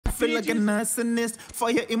feel like an arsonist.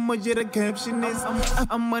 Fire emoji, the caption is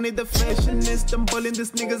I'm money the fashionist. I'm balling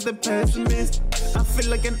these niggas the pessimist. I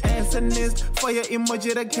feel like an arsonist. Fire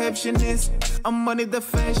emoji, the caption is I'm money the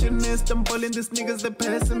fashionist. I'm balling these niggas the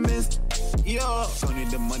pessimist. Yo, Tony,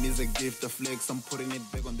 the money's a gift of flex. I'm putting it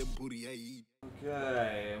back on the booty I eat.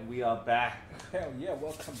 Okay, and we are back. Hell yeah,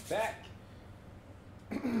 welcome back.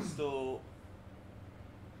 Still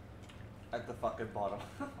at the fucking bottom.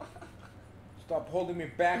 Stop holding me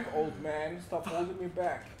back, old man. Stop holding me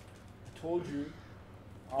back. I told you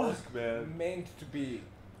I was man. meant to be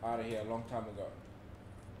out of here a long time ago.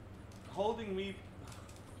 Holding me.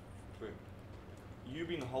 Wait. You've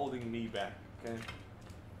been holding me back, okay?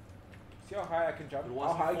 See how high I can jump? It How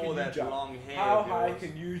wasn't high for can you that jump? long hair How of high yours.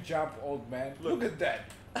 can you jump, old man? Look. Look at that.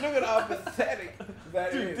 Look at how pathetic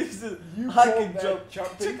that Dude, is. this is. You I call can that jump.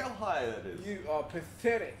 jumping? Check how high that is. You are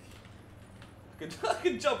pathetic. I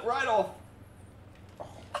can jump right off. Oh,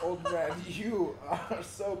 old man, you are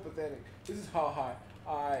so pathetic. This is how high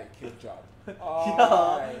I can jump.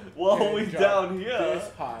 Yeah. Well, can we jump down here. This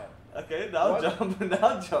high. Okay, now What? jump.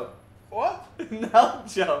 Now jump. What? Now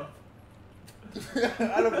jump.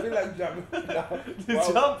 I don't feel like jumping now.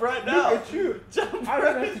 Jump right now. Look at you. Jump I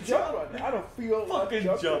don't right have to jump right now. I don't feel Fucking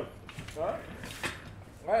like jumping. jump. Huh?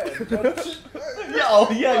 Right. Yeah, oh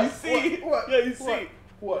yeah, you see? What? Yeah, you see?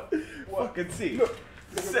 What? What? Fucking see. Look.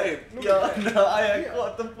 Look Same. at that. Look Yo, at that. no, I Yeah.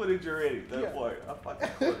 got the footage already. Don't Yeah. worry. I fucking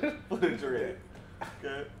got the footage already.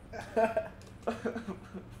 Okay?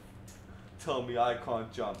 Tell me I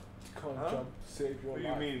can't jump. Can't Huh? jump. Save your What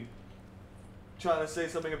life. do you mean? Trying to say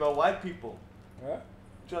something about white people. Huh?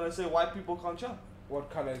 Trying to say white people can't jump. What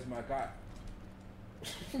color is my guy?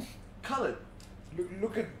 Colored.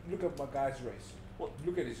 Look at my guy's race. What?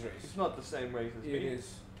 Look at his race. It's not the same race as It me.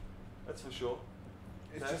 is. That's for sure.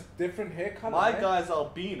 It's Okay. just different hair color. My man. guy's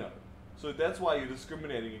albino. So that's why you're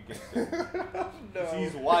discriminating against him. Because No.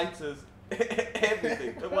 he's white as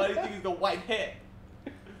everything. And why do you think he's got white hair?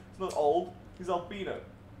 It's not old. He's albino.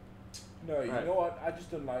 No, you Right. know what? I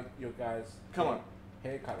just don't like your guys. Come on.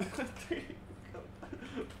 Hair color.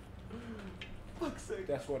 Fuck's sake.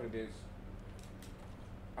 That's what it is.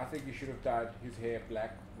 I think he should have dyed his hair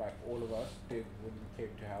black like all of us did when we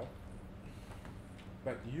came to hell.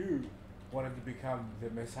 But you wanted to become the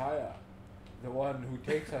Messiah, the one who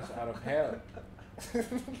takes us out of hell.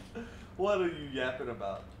 What are you yapping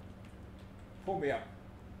about? Pull me up.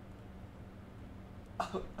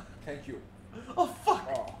 Thank you. Oh fuck!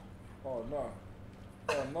 Oh no.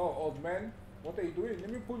 Oh no, old man. What are you doing? Let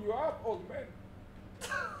me pull you up, old man.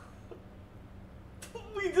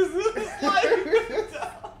 We just sliding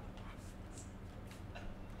down.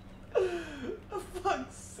 For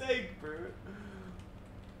fuck's sake, bro.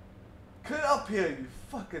 Get up here, you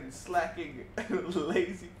fucking slacking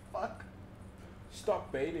lazy fuck.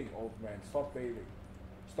 Stop bailing, old man. Stop bailing.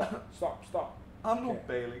 Stop. I'm not Okay.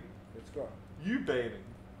 bailing. Let's go. You bailing.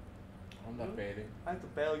 I'm not bailing. I have to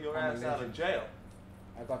bail your I'm a ass out of legend. jail.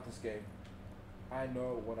 I got this game. I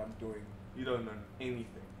know what I'm doing. You don't know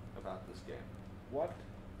anything about this game. What?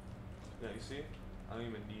 Yeah, you see? I don't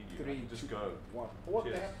even need you. I 3, can just 2, go. 1. What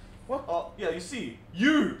Cheers. the heck? What? Oh, yeah, you see?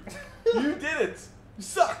 You did it! You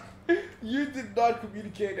suck! You did not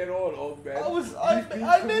communicate at all, old man.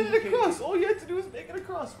 I made it across. All you had to do was make it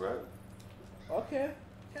across, bro. Okay.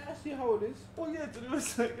 Yeah, I see how it is. All you had to do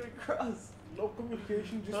was make it across. No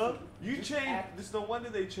communication, just. Huh? You just changed. act. There's no wonder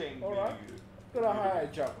they changed All me right. to you. Look at how high I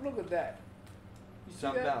jump. Look at that. You see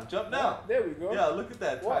Jump that? down. Jump Yeah, down. there we go. Yeah, look at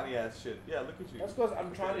that What? tiny ass shit. Yeah, look at you. That's because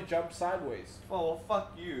I'm trying to jump sideways. Oh, well,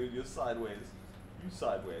 fuck you. You're sideways. You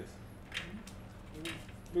sideways.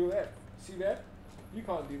 Look at that. See that? You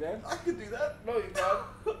can't do that. I could do that. No, you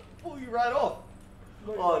can't. Pull you right off.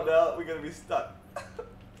 No, you Oh, can't. no, we're gonna be stuck.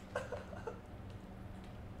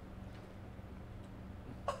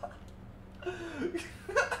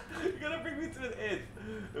 You're gonna bring me to an end.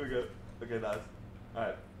 There we go. Okay, nice.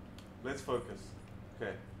 Alright, let's focus.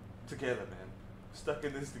 Okay, together, man. Stuck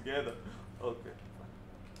in this together. Okay.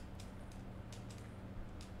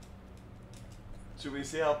 Should we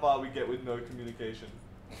see how far we get with no communication?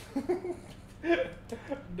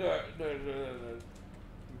 No.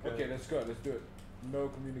 Okay, let's go. Let's do it. No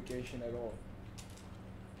communication at all.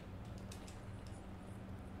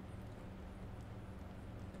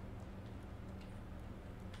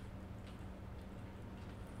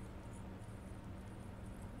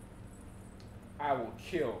 I will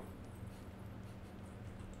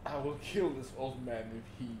kill this old man if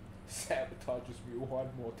he sabotages me one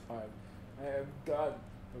more time. I am done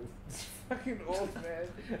with this fucking old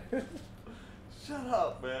man. Shut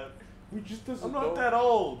up, man. Who just doesn't I'm know not that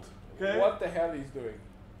old, okay? what the hell he's doing.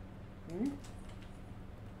 Hmm?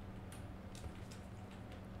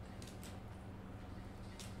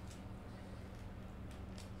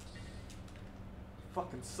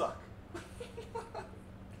 fucking suck. You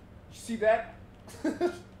see that?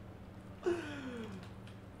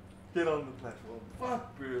 Get on the platform.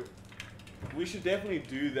 Fuck, bro. We should definitely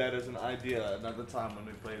do that as an idea another time when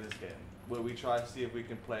we play this game, where we try to see if we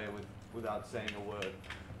can play without saying a word.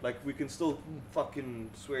 Like, we can still fucking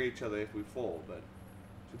swear each other if we fall, but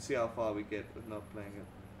should see how far we get with not playing it.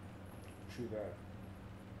 True that.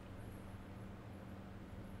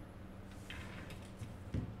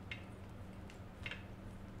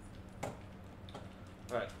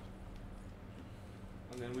 Right.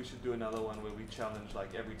 And then we should do another one where we challenge, like,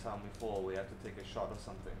 every time we fall, we have to take a shot or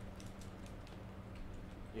something.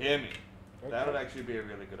 You hear me? Okay. That would actually be a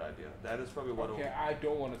really good idea. That is probably what Okay, I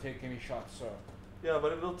don't want to take any shots, so. Yeah,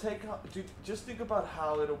 but it'll take... Dude, just think about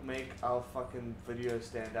how it'll make our fucking video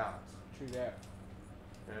stand out. True that.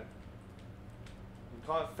 Okay? You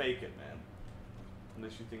can't fake it, man.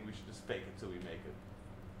 Unless you think we should just fake it till we make it.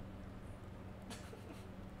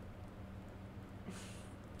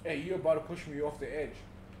 Hey, you're about to push me off the edge.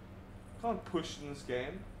 Can't push in this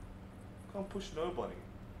game. Can't push nobody.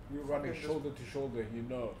 We're running Fucking shoulder to shoulder, you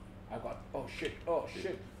know. I got. Oh shit, oh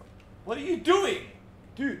shit. What are you doing?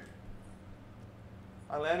 Dude!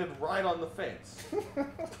 I landed right on the fence.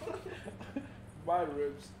 My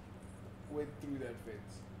ribs went through that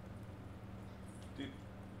fence. Dude.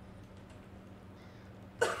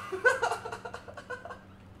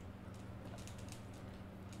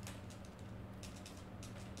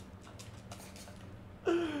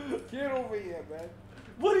 Get over here, man.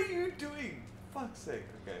 What are you doing? Fuck's sake.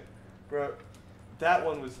 Okay. Bro, that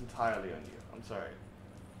one was entirely on you. I'm sorry.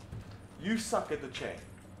 You suck at the chain.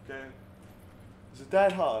 Okay? Is it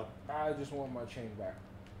that hard? I just want my chain back.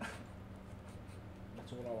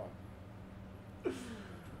 That's what I want.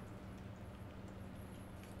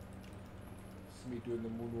 It's me doing the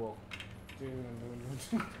moonwalk.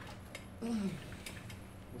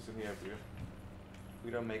 Listen here, bro.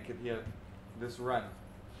 We don't make it here. This run.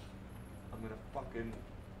 I'm gonna fucking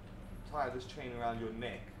tie this chain around your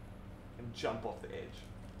neck and jump off the edge.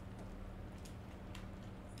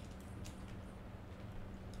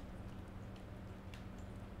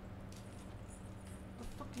 What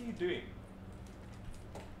the fuck are you doing?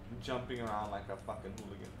 You're jumping around like a fucking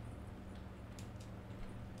hooligan.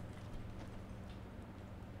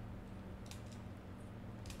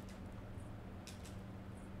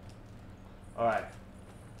 Alright.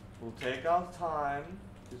 We'll take our time,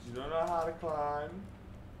 because you don't know how to climb.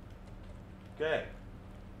 Okay.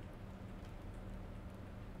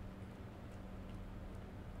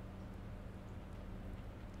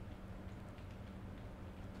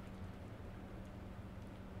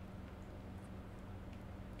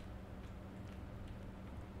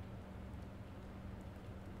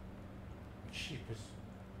 Jeepers.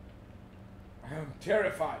 I am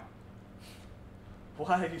terrified.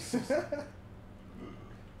 Why are you so...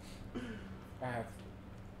 I have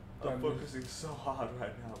I'm done this. focusing so hard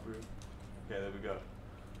right now, bro. Okay, there we go.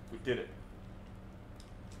 We did it.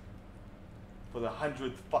 For the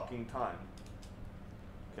 100th fucking time.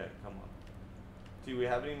 Okay, come on. See, we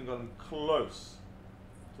haven't even gotten close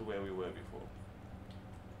to where we were before.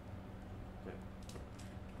 Okay.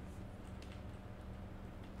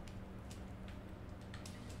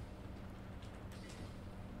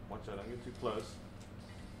 Watch out, don't get too close.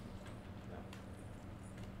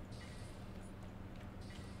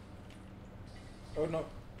 Oh no.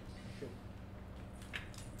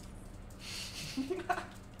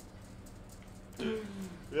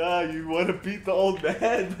 Yeah, you want to beat the old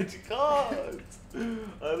man, but you can't. I know.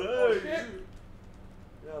 Oh, shit.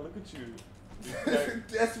 Yeah, look at you. You're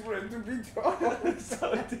Desperate to be told.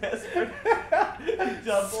 so desperate. You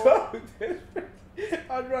jump So off. desperate.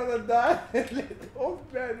 I'd rather die than let the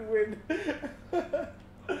old man win.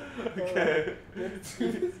 Okay. Let's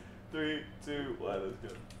do this. 3, 2, 1, let's go.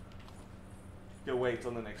 Go wait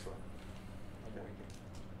on the next one. I'm waiting.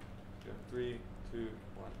 Go 3, 2,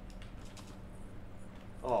 1.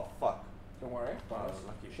 Oh fuck. Don't worry. Oh, Pause.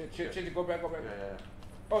 lucky. Shit, Okay. shit, shit. Go back, go back. Yeah, yeah, yeah.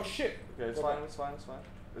 Oh shit. Okay, it's Go fine, back. it's fine, it's fine.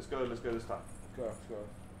 Let's go this time. Go, go.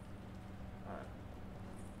 Alright.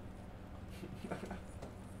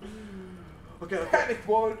 Okay, okay. Panic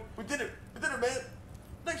mode. We did it, man.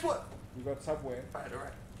 Next one. We got Subway.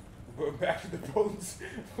 Alright. We're going back to the bones.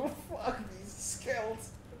 Fuck these scales.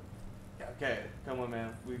 Yeah, okay, come on,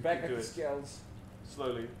 man. We Back can at do the it. scales.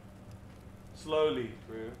 Slowly. Slowly,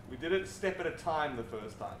 bro. We did it step at a time the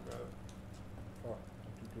first time, bro. Oh,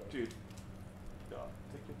 I'm too close. Dude. Yeah,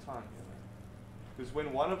 take your time here, man. Because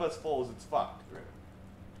when one of us falls, it's fucked, bro.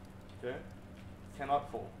 Okay?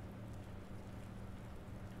 Cannot fall.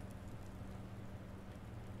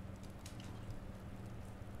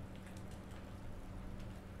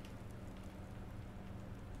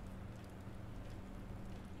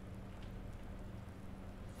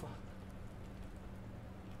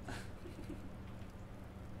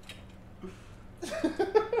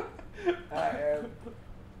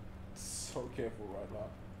 careful right now.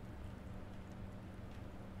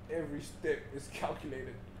 Every step is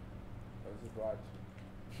calculated. That's it, right.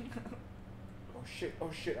 Oh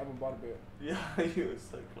shit, I'm about to be. Yeah, you were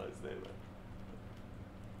so close there,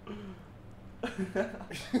 man.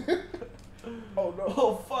 Oh no.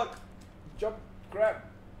 Oh fuck! Jump, grab.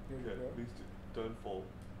 Here we Okay, go. please don't fall.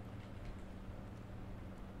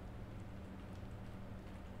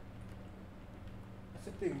 That's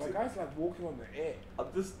the thing, my guy's like walking on the air. I'm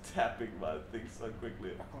just tapping my thing so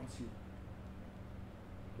quickly. I can't see.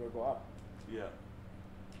 Do I go up? Yeah.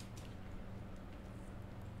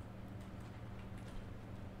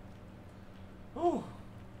 Oh!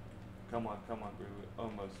 Come on, bro. We're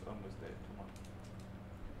almost there. Come on.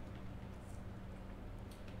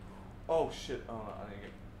 Oh shit! Oh, I didn't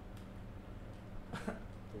get. There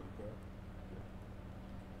we go.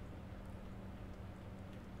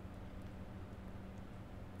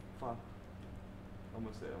 Fuck.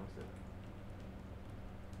 Almost there.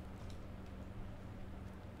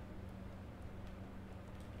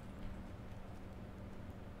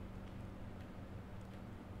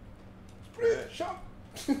 Sprint, shot!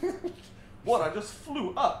 What? I just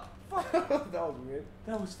flew up. Fuck. That was weird.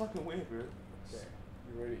 That was fucking weird, bro. Okay,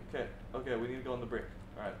 you ready? Okay. We need to go on the brick.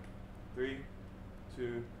 All right. 3,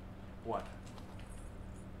 2, 1.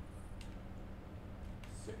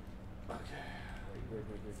 Sick. Okay. Wait,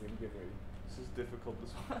 let me get ready. This is difficult.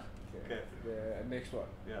 This one. Okay. The next one.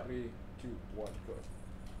 Yeah. 3, 2, 1, go.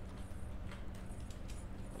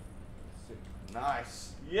 Sick.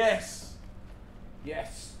 Nice. Yes.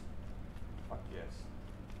 Yes. Fuck yes.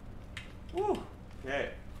 Woo. Okay.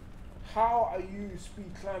 How are you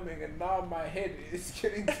speed climbing and now my head is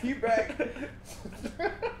getting teabagged?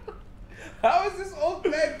 How is this old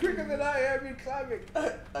man quicker than I am in climbing?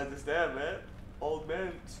 Understand, man. Old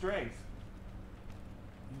man strength.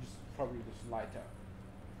 You just probably just lighter.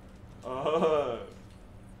 Oh.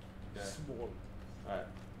 Okay. Small. Alright.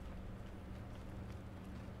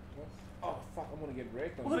 What? Oh fuck, I'm gonna get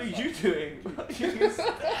wrecked on What are this you side. doing? You get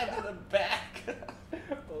stabbed in the back.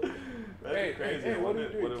 That's Hey, crazy. hey, what are you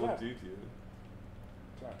what doing? it Clap. would do to you.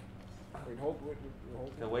 Climb. Wait, hold.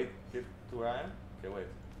 Okay, wait. Get to where I am? Okay, wait.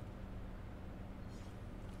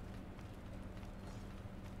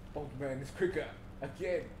 Old man is quicker.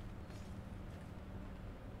 Again.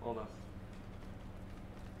 Hold on.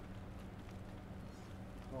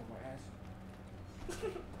 Oh, my ass.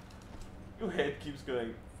 Your head keeps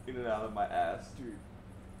going in and out of my ass. Dude.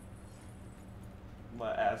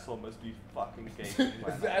 My asshole must be fucking gaping right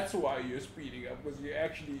now. That's why you're speeding up, because you're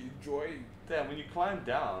actually enjoying. Damn, when you climb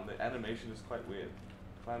down, the animation is quite weird.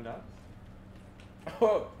 Climb down?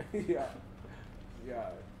 Oh, yeah. Yeah.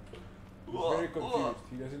 He's very confused.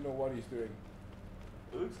 He doesn't know what he's doing.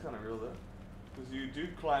 It looks kind of real though. Because you do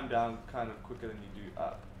climb down kind of quicker than you do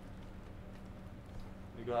up.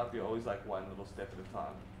 When you go up, you're always like one little step at a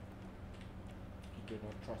time. You do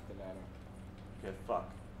not trust the ladder. Okay, fuck.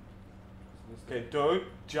 So this Okay, don't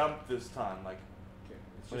jump this time. Like, okay.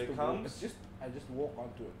 It's when just it a walk. comes- It's just I just walk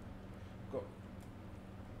onto it. Go.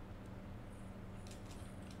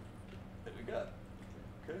 there we go.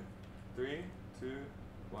 Okay, 3, 2,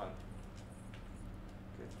 1.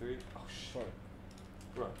 Okay, 3. Oh shit, Sorry.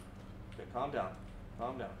 bro. Okay, calm down.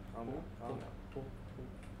 Calm down. Calm down. Calm down. Pull.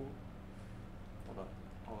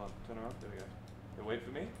 Hold on. Turn around. There we go. Okay, wait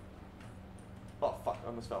for me. Oh fuck! I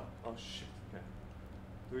almost fell. Oh shit. Okay.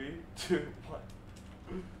 3, 2,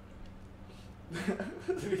 1.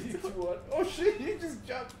 3, 2, 1. Oh shit! You just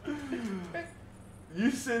jumped.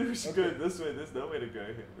 You said we should go Okay. this way. There's no way to go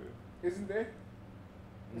here, bro. Isn't there?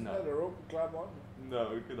 Isn't No. that a rope to climb on?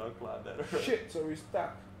 No, we cannot climb that road. Shit! So we're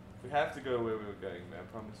stuck. We have to go where we were going, man. I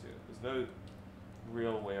promise you. There's no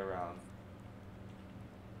real way around.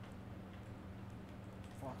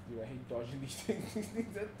 Fuck, dude! I hate dodging these things. These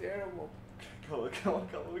things are terrible. Come on.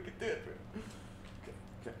 We can do it, bro.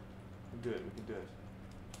 Okay. We can do it.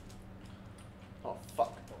 Oh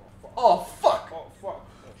fuck. Oh fuck! Oh fuck. Oh fuck!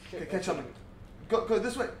 Oh shit! Okay, catch up. Go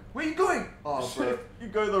this way. Where are you going? Oh, bro. You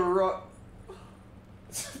go the wrong.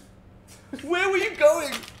 Where were you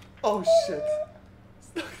going? Oh shit.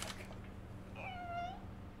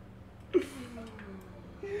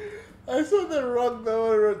 I saw the rock that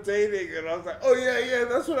was rotating, and I was like, "Oh yeah,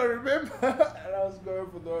 that's what I remember." And I was going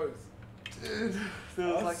for those. Dude, there I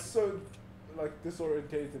was was like, so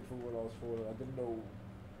disorientated from what I was falling. I didn't know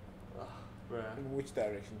bruh. in which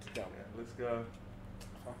direction to jump. Yeah, let's go.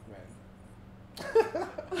 Fuck, man.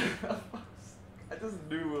 I just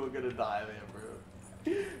knew we were gonna die there,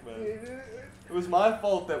 bro. Man. It was my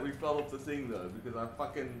fault that we fell off the thing though, because I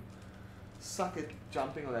fucking suck at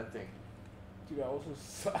jumping on that thing. Dude, I also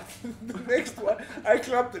sucked the next one. I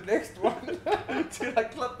clubbed the next one. Dude, I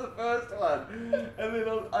clubbed the first one, and then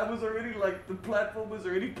I was already like the platform was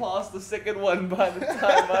already past the second one by the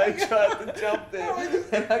time I tried to jump there,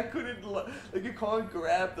 and I couldn't like you can't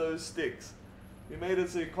grab those sticks. You made it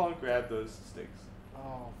so you can't grab those sticks.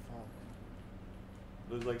 Oh, fuck.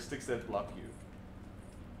 Those like sticks that block you.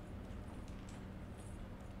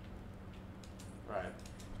 Right.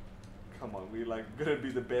 Come on, we like gonna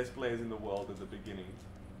be the best players in the world at the beginning.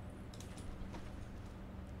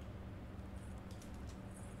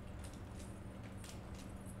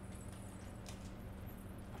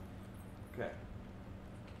 Okay.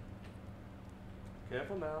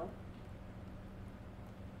 Careful now.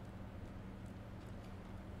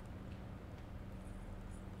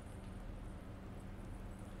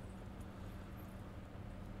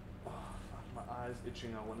 Oh, fuck, my eye's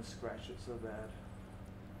itching. I want to scratch it so bad.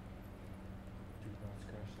 Do not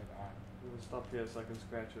scratch that eye. I'm gonna stop here so I can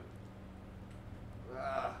scratch it.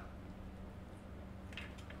 Ah.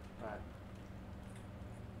 Right.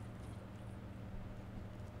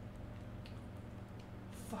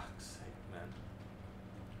 Fuck's sake, man.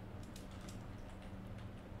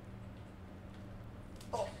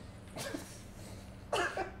 Oh.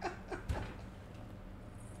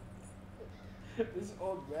 This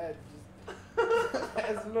old man just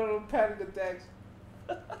has little panic attacks.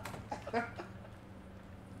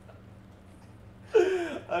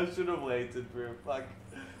 I should have waited for a fuck.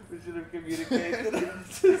 We should have communicated.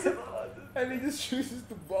 And he just chooses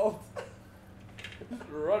to bolt. Just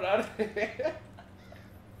run out of here.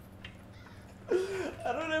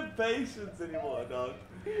 I don't have patience anymore, dog.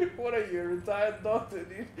 What are you, a retired doctor,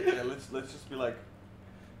 dude? Yeah, let's just be like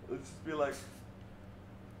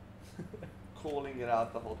calling it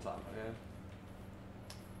out the whole time, okay?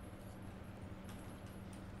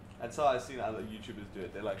 That's how I've seen other YouTubers do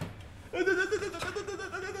it. They're like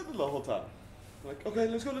the whole time. Like, okay,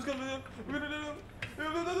 let's go.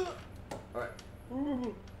 Alright.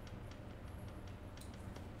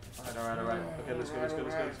 Alright. Okay, let's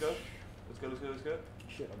go.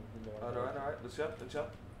 Shit, I'm Alright, let's jump.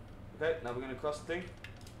 Okay, now we're gonna cross the thing.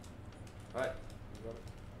 Alright.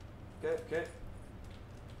 Okay.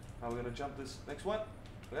 Now we're gonna jump this next one.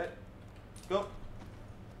 Okay. Go.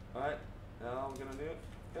 Alright. Now we're gonna do it.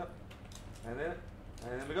 Yep. And then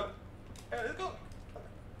we go. Yeah, let's go.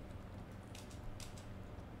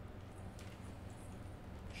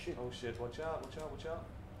 Shit. Oh shit, watch out.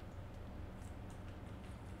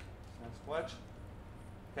 Watch.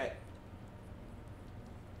 Okay.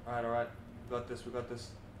 Alright. We got this. We got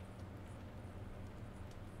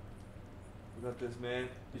this, man.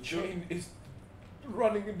 The chain is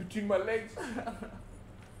running in between my legs. Yeah,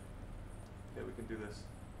 we can do this.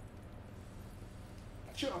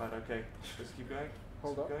 Sure. Alright, okay. Let's keep going.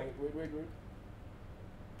 Hold Let's up. keep going. Wait.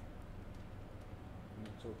 Let me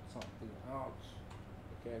sort something out.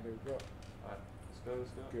 Okay, there we go. Alright, let's go.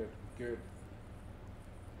 Good.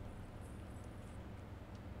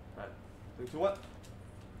 Alright. 3, 2, 1.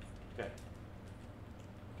 Okay.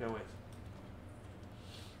 Okay, wait.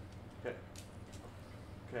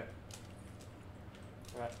 Okay.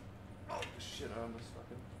 Alright. Oh shit, I almost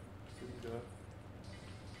fucking didn't do it.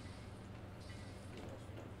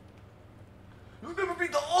 You'll never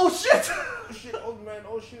beat the shit! Oh shit, old man.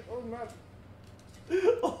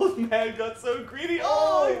 Old man got so greedy.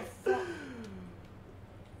 Oh! fuck.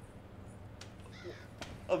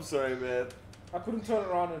 I'm sorry, man. I couldn't turn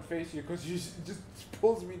around and face you because you just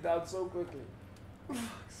pulls me down so quickly.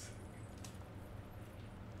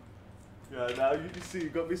 Yeah, now you see, you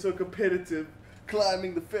got me so competitive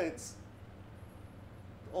climbing the fence.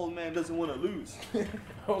 The old man doesn't want to lose.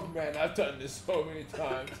 Old man, I've done this so many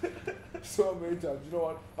times. You know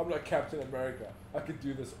what? I'm like Captain America. I could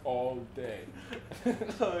do this all day.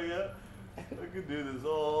 Oh yeah? I could do this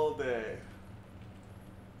all day.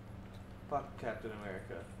 Fuck Captain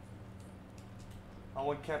America. I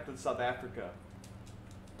want Captain South Africa.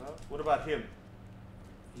 Huh? What about him?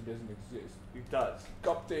 He doesn't exist. He does.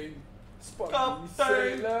 Captain Spotty Captain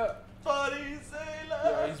Sailor. Buddy Sailor!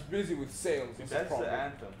 Yeah, he's busy with sales. Dude, That's that's the the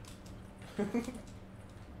problem. anthem.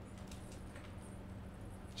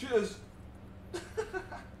 Cheers!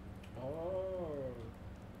 Oh,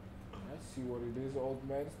 I see what it is, old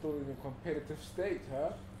man. Still in a competitive state,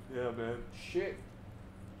 huh? Yeah, man. Shit.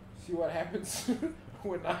 See what happens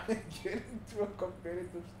when I get into a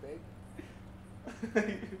competitive state?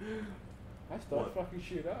 I start What? fucking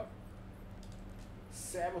shit up.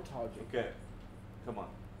 Sabotaging. Okay. Come on.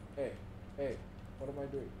 Hey, what am I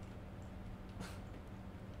doing?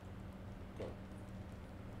 Go.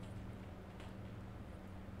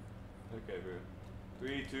 Okay, bro.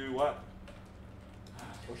 3, 2, 1.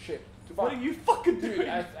 Oh shit. What are you fucking doing? Dude,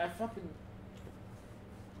 I fucking...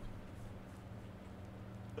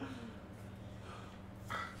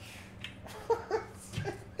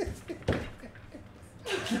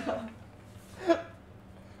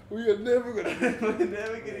 We are never gonna We're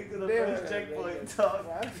never getting to the first checkpoint, dog.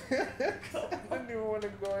 I don't even want to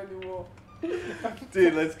go anymore.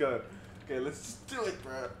 Dude, let's go. Okay, let's just do it,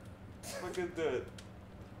 bro. Fucking do it.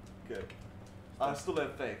 Okay. I still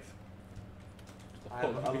have faith.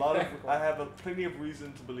 I have plenty of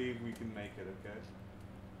reason to believe we can make it, okay?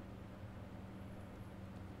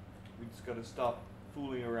 We just gotta stop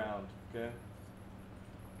fooling around, okay?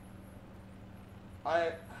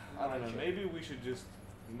 I don't know, maybe we should just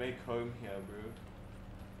make home here, bro.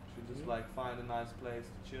 Should just like find a nice place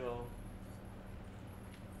to chill,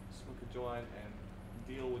 smoke a joint, and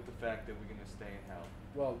deal with the fact that we're gonna stay in hell.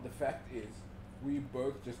 Well, the fact is, we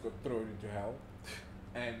both just got thrown into hell,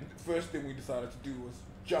 and the first thing we decided to do was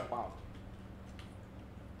jump out.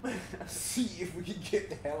 See if we can get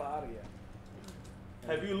the hell out of here.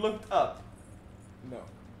 Have you looked up? No.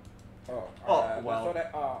 Oh, well.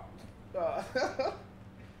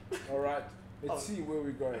 Alright, let's see where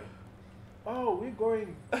we're going. Oh, we're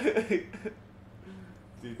going. Dude,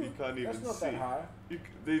 you can't even That's not see. that high.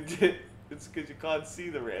 It's because you can't see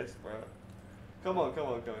the rest, bro. Come on,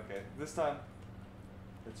 okay. This time,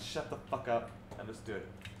 let's shut the fuck up and let's do it.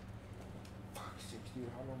 Fuck sakes, dude,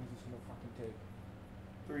 how long is this gonna fucking take?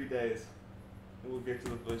 3 days. And we'll get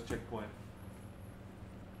to the first checkpoint.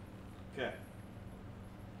 Okay.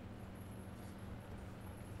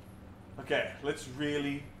 Okay, let's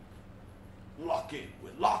really lock in.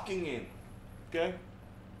 We're locking in. Okay?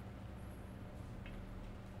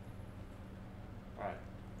 Alright,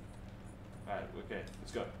 okay,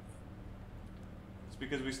 let's go. It's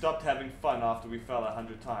because we stopped having fun after we fell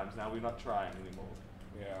 100 times. Now we're not trying anymore.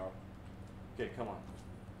 Yeah. Okay, come on.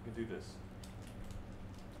 We can do this.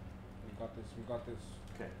 We got this.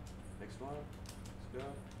 Okay, next one. Let's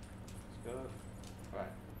go.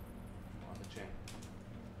 Alright. On the chain.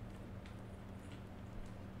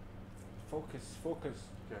 Focus. Okay,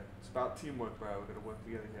 it's about teamwork, bro. We're gonna work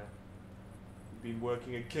together here. We've been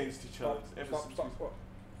working against each other ever since we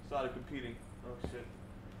started competing. Oh shit.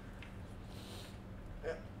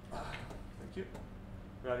 Yeah. Thank you.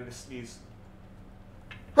 We're ready to sneeze.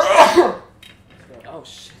 Oh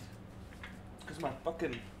shit. Because my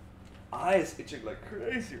fucking eye is itching like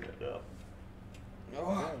crazy right now.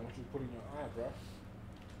 Oh. Yeah, what you put in your eye, bro?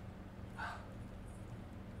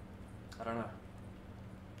 I don't know.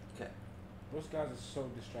 Okay. Those guys are so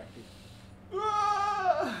distracting.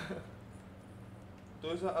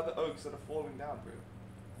 Those are other oaks that are falling down, bro.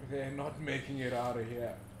 They're not making it out of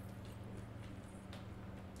here.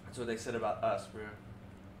 That's what they said about us, bro.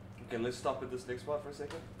 Okay, let's stop at this next spot for a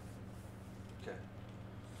second. Okay.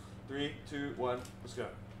 3, 2, 1, let's go.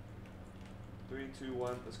 3, 2,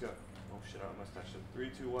 1, let's go. Oh shit, I almost touched it. 3,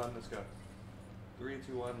 2, 1, let's go. 3,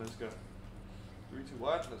 2, 1, let's go. 3, 2,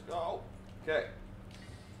 1, let's go. Okay.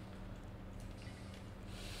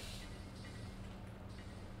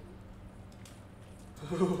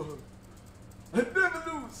 I never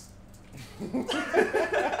lose.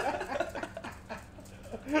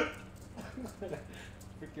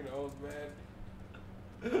 Freaking old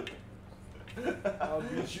man. I'll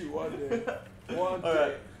beat you one day. One day.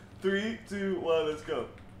 Alright. 3, 2, 1, let's go.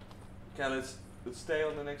 Okay, let's stay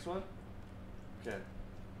on the next one. Okay.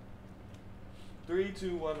 3,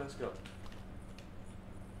 2, 1, let's go.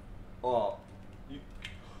 Oh, you,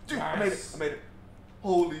 dude! Nice. I made it.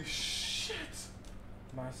 Holy shit!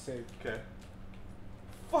 Nice save. Okay.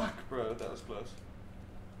 Fuck, bro, that was close.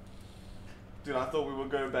 Dude, I thought we were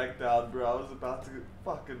going back down, bro. I was about to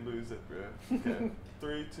fucking lose it, bro. Okay.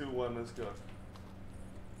 3, 2, 1, let's go.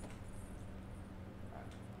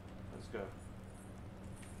 Alright, let's go.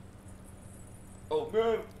 Oh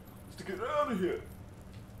man, let's get out of here.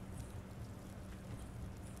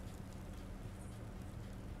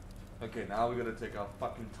 Okay, now we gotta take our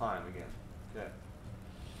fucking time again. Okay.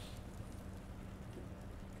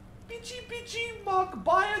 Bitchy, Mark,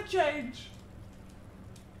 buy a change.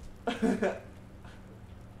 Alright.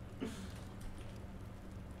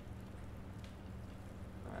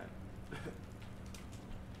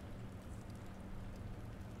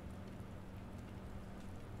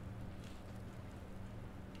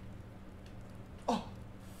 Oh,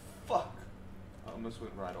 fuck. I almost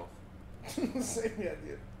went right off. Same here,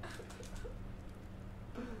 dude.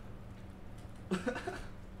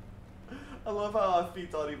 I love how our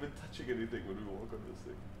feet aren't even touching anything when we walk on this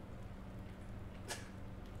thing.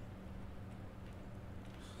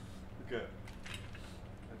 Okay.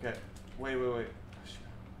 Okay. Wait. Oh, shit.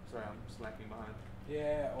 Sorry, I'm slacking behind.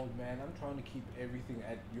 Yeah, old man, I'm trying to keep everything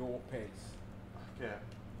at your pace. Okay.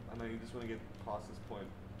 I know you just want to get past this point.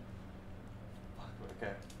 Fuck,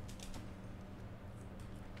 okay.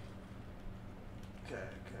 Okay.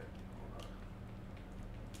 Hold on.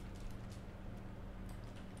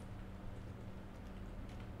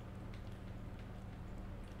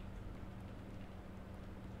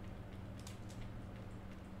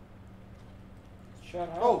 Shut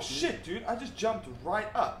up. Oh dude. shit, dude! I just jumped right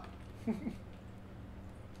up.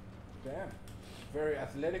 Damn. Very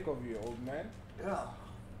athletic of you, old man. Yeah.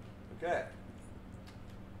 Okay.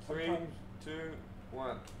 3, Sometimes- 2,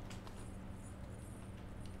 1.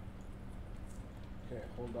 Okay,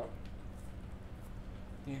 hold up.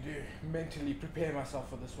 Need to mentally prepare myself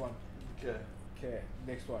for this one. Okay. Okay,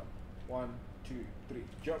 next one. 1, 2, 3,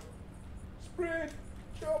 jump. Sprint.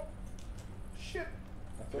 Jump. Shit.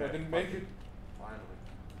 I thought I Okay, didn't make it. Finally.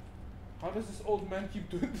 How does this old man keep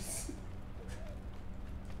doing this?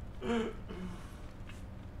 I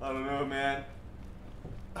don't know, man.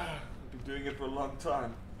 I've been doing it for a long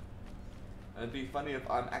time. And it'd be funny if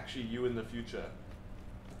I'm actually you in the future.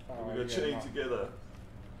 And we Oh, go yeah, chain no. together.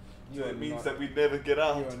 You So are it means not- that we'd never get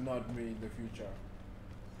out. You are not me in the future.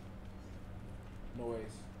 No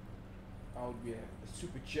ways. I would be a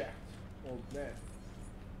super jacked old man.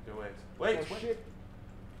 Okay, wait. Oh shit.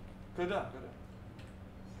 Go down.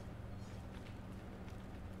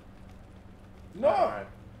 No! Alright.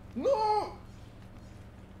 No!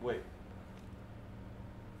 Wait.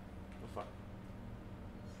 The fuck?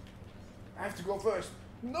 I have to go first.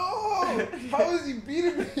 No! How is he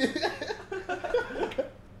beating me?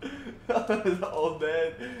 The old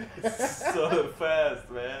man is so fast,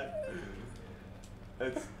 man.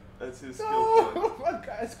 That's his skill point. No! My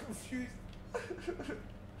guy's confused.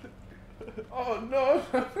 Oh no!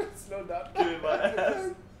 Slow down. Give me my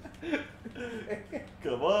ass.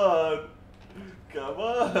 Come on. Come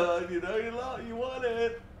on. You know you want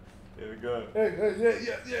it. Here we go. Hey,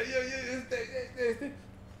 yeah.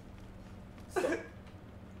 Stay.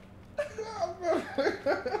 Stop.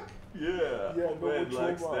 Yeah. Yeah, Old no man more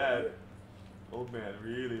likes trauma. that. Old man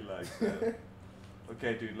really likes that.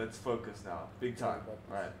 Okay, dude, let's focus now. Big Sorry time. about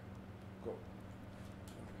this. Alright. Go.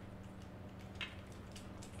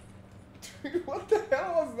 Dude, what the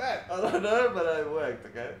hell was that? I don't know, but it worked,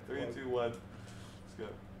 okay? 3, What? 2, 1. Let's go.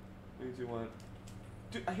 3, 2, 1.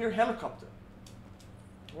 Dude, I hear a helicopter.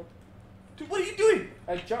 What? Dude, what are you doing?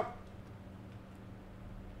 I jumped.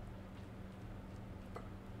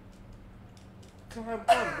 Climb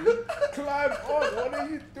on, dude. Climb on. What are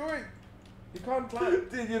you doing? You can't climb.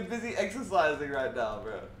 Dude, you're busy exercising right now,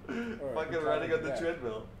 bro. Alright, Fucking I'm running on climbing the back.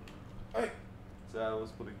 treadmill. Hey, So I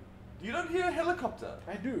was putting. You don't hear a helicopter.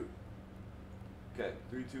 I do. Okay,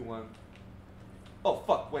 3, 2, 1. Oh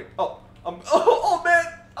fuck! Wait. Oh man!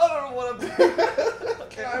 I don't know what I'm doing.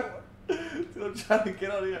 Okay. Climb. Dude, I'm trying to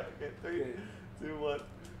get out of here. Okay, 3, Okay. 2, 1.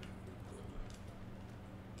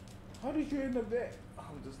 How did you end up there?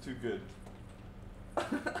 I'm just too good.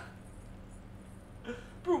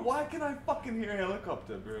 Bro, why can I fucking hear a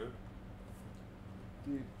helicopter, bro?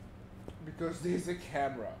 Dude, because there's a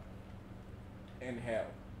camera in hell.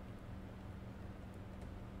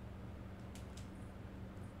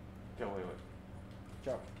 Okay, wait.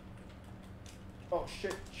 Jump. Oh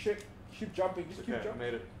shit. Keep jumping. Just Okay, keep I jumping.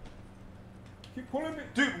 made it. Keep pulling me.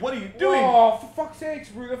 Dude, what are you doing? Oh, for fuck's sakes,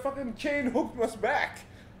 bro. The fucking chain hooked us back.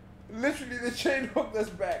 Literally, the chain hooked us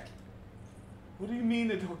back. What do you mean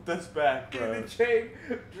it hooked us back, bro? Dude, the chain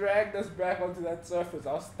dragged us back onto that surface.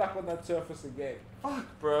 I was stuck on that surface again. Fuck,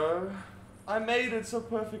 bro. I made it so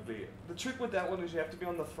perfectly. The trick with that one is you have to be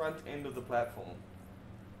on the front end of the platform.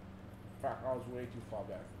 Fuck, I was way too far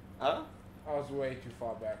back. Huh? I was way too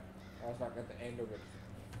far back. I was like at the end of it.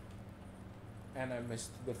 And I missed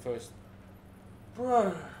the first.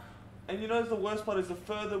 Bro. And you know the worst part is the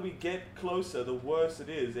further we get closer, the worse it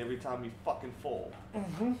is every time we fucking fall.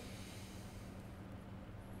 Mm-hmm.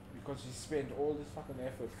 Because you spent all this fucking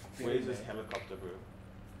effort. Where's getting this there. helicopter, bro?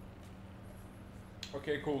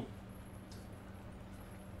 Okay, cool.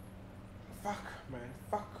 Fuck, man.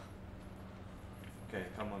 Fuck. Okay,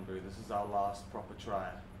 come on, bro. This is our last proper try.